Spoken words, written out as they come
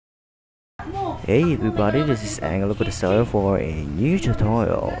Hey everybody, this is Angelo Kadusale for a new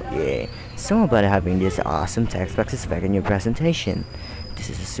tutorial. So about having this awesome text box effect in your presentation. This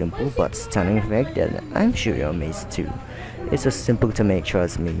is a simple but stunning effect that I'm sure you're amazed too. It's so simple to make,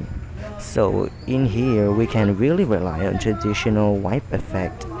 trust me. So in here we can really rely on traditional wipe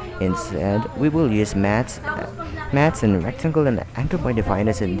effect. Instead, we will use mattes and rectangle and anchor point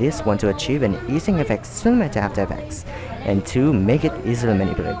definers in this one to achieve an easing effect similar to After Effects, and to make it easily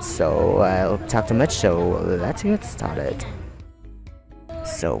manipulated. So I'll talk too much, so let's get started.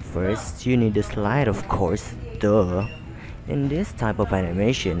 So first you need a slide, of course, duh. In this type of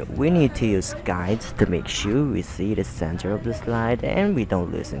animation, we need to use guides to make sure we see the center of the slide and we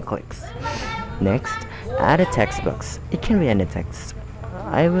don't lose in clicks. Next, add a text box. It can be any text.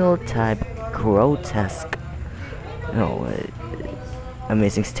 I will type grotesque.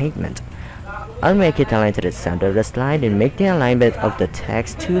 Amazing statement. I'll make it align to the center of the slide and make the alignment of the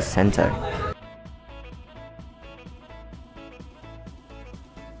text to center.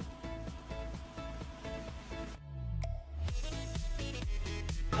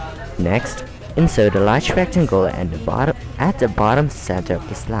 Next, insert a large rectangle at the bottom center of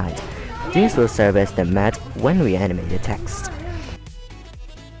the slide. This will serve as the mat when we animate the text.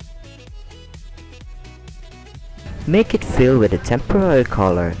 Make it fill with a temporary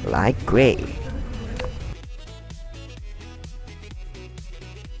color like gray.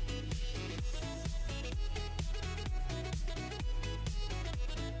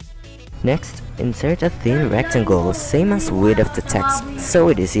 Next, insert a thin rectangle same as width of the text so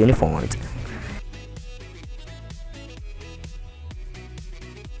it is uniformed.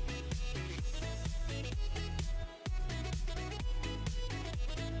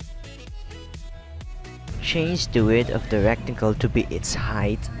 Change the width of the rectangle to be its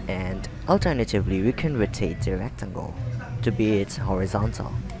height, and alternatively we can rotate the rectangle to be its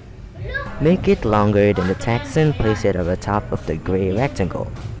horizontal. Make it longer than the text and place it over top of the gray rectangle.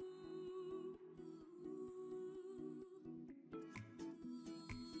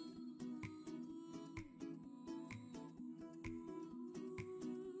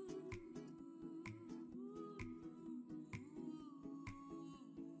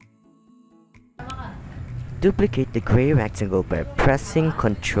 Duplicate the gray rectangle by pressing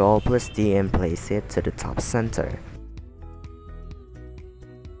Ctrl plus D and place it to the top center.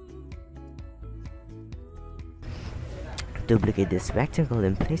 Duplicate this rectangle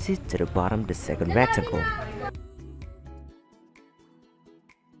and place it to the bottom of the second rectangle.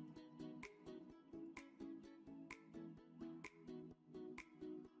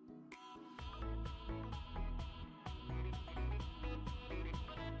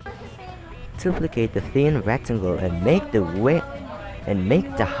 Duplicate the thin rectangle and make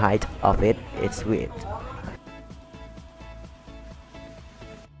the height of it its width.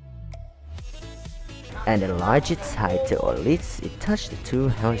 And enlarge its height till at least it touches the two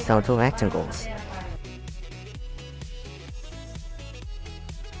horizontal rectangles.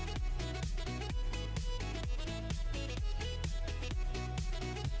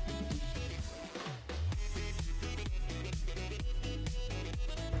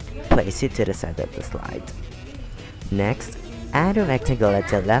 Place it to the center of the slide. Next, add a rectangle at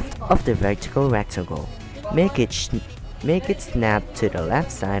the left of the vertical rectangle. Make it snap to the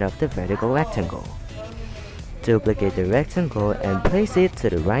left side of the vertical rectangle. Duplicate the rectangle and place it to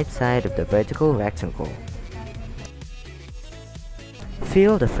the right side of the vertical rectangle.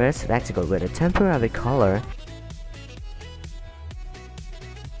 Fill the first rectangle with a temporary color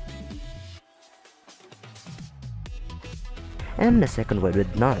and the second one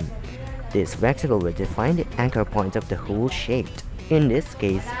with none. This rectangle will define the anchor point of the whole shape, in this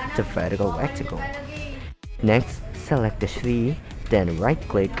case the vertical rectangle. Next, select the tree, then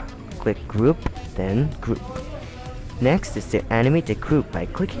right-click, click Group, then Group. Next is to animate the group by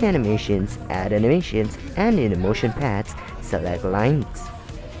clicking Animations, Add Animations, and in the motion paths, select Lines.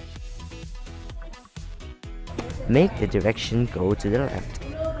 Make the direction go to the left.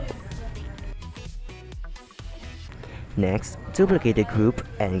 Next, duplicate the group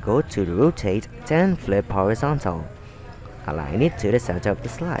and go to the rotate, then flip horizontal. Align it to the center of the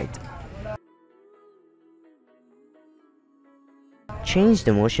slide. Change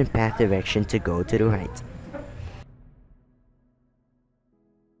the motion path direction to go to the right.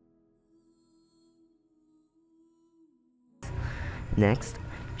 Next,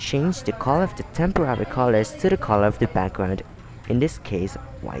 change the color of the temporary colors to the color of the background, in this case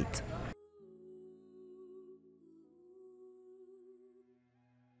white.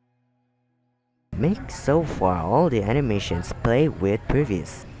 Make so far all the animations play with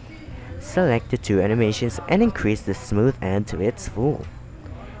previous. Select the two animations and increase the smooth end to its full.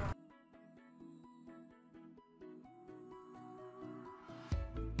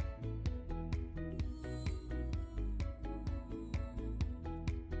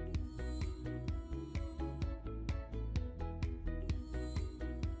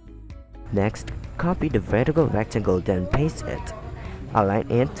 Next, copy the vertical rectangle, then paste it.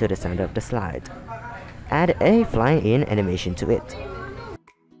 Align it to the center of the slide. Add a flying-in animation to it.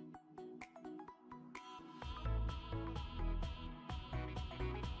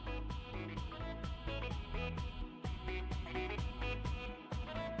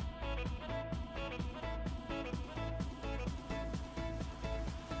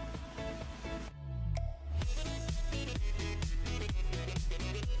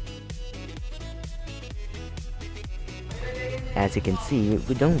 As you can see,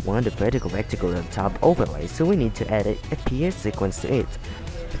 we don't want the vertical rectangle on top overlay, so we need to add a appear sequence to it.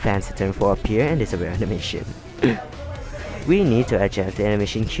 Fancy term for appear and disappear animation. We need to adjust the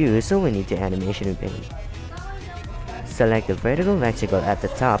animation cue, so we need the animation pane. Select the vertical rectangle at the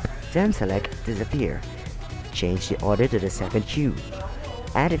top, then select disappear. Change the order to the second cue.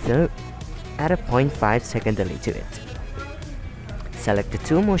 Add a 0.5 second delay to it. Select the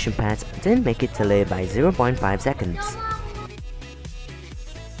two motion paths, then make it delay by 0.5 seconds.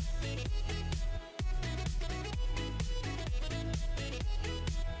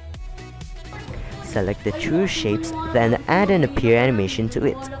 Select the true shapes, then add an appear animation to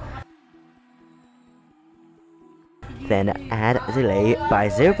it. Then add delay by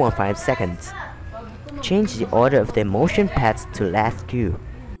 0.5 seconds. Change the order of the motion paths to last cue.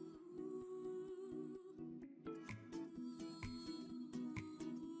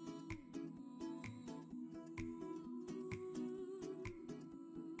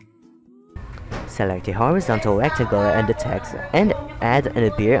 Select the horizontal rectangle and the text and add an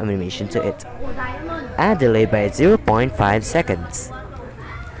appear animation to it. Add delay by 0.5 seconds.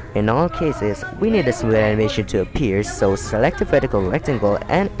 In all cases, we need a smooth animation to appear, so select the vertical rectangle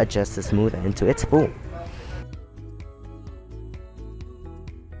and adjust the smooth end to its full.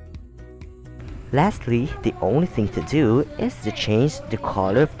 Lastly, the only thing to do is to change the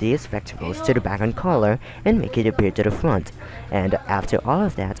color of these rectangles to the background color and make it appear to the front. And after all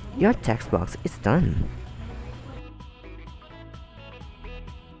of that, your text box is done.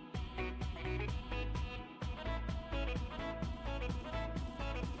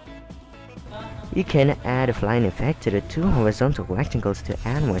 You can add a flying effect to the two horizontal rectangles to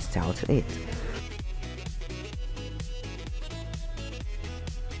add more style to it.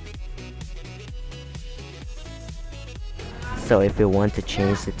 So if you want to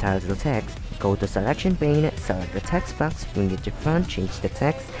change the title text, go to selection pane, select the text box, bring it to front, change the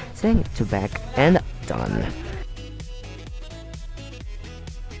text, send it to back, and done.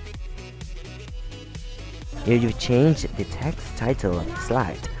 Here you change the text title of the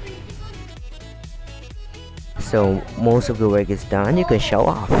slide. So most of the work is done, you can show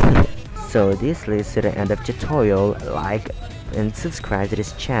off. So this leads to the end of the tutorial. Like and subscribe to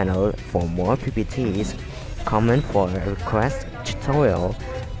this channel for more PPTs. Comment for a request tutorial.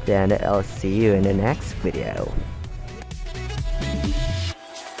 Then I'll see you in the next video.